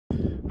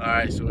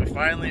Alright, so we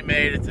finally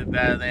made it to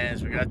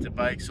Badlands. We got the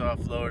bikes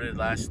offloaded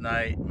last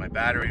night. My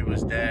battery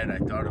was dead. I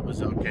thought it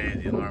was okay.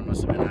 The alarm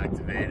must have been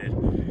activated.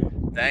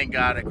 Thank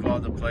God I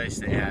called the place.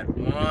 They had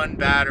one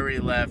battery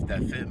left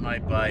that fit my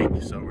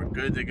bike, so we're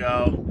good to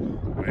go.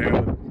 We're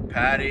here with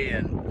Patty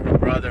and her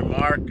brother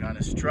Mark on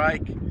a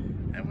strike,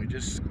 and we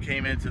just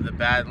came into the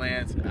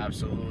Badlands.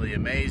 Absolutely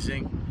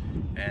amazing.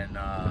 And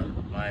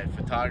my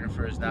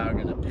photographer is now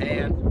going to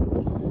pan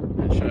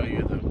and show you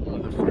one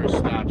of the first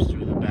stops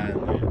through the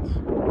Badlands.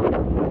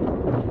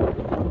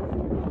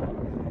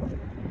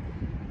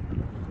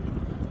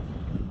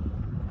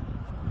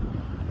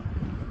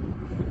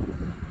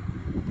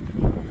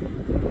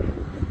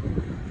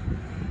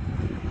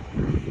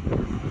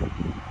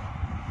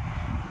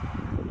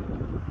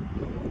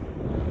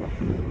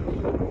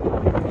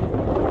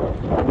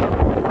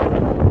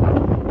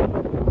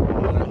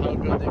 How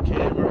good the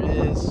camera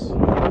is,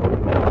 how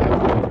good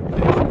the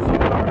pictures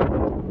are.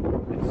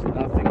 It's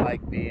nothing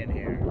like being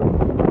here.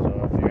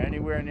 So if you're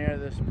anywhere near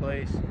this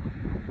place,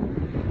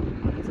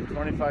 it's a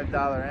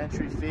 $25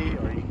 entry fee,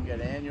 or you can get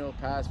an annual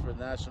pass for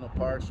the national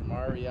parks from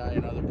REI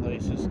and other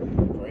places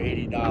for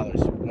 $80.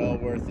 Well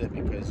worth it,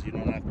 because you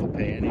don't have to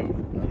pay any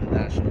of the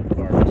national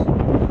parks.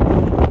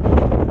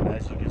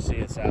 As you can see,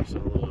 it's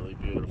absolutely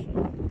beautiful.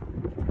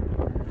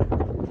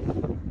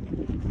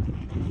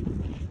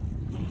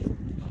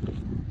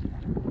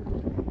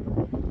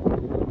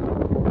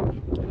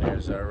 And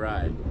there's our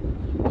ride.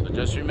 So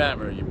just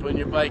remember, you're putting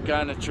your bike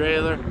on a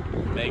trailer,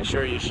 make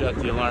sure you shut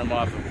the alarm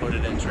off and put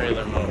it in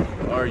trailer mode,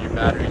 or your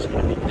battery's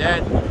going to be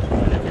dead.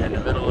 And if you're in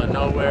the middle of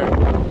nowhere,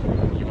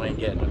 you ain't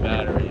getting a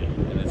battery,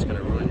 and it's going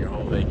to ruin your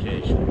whole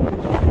vacation.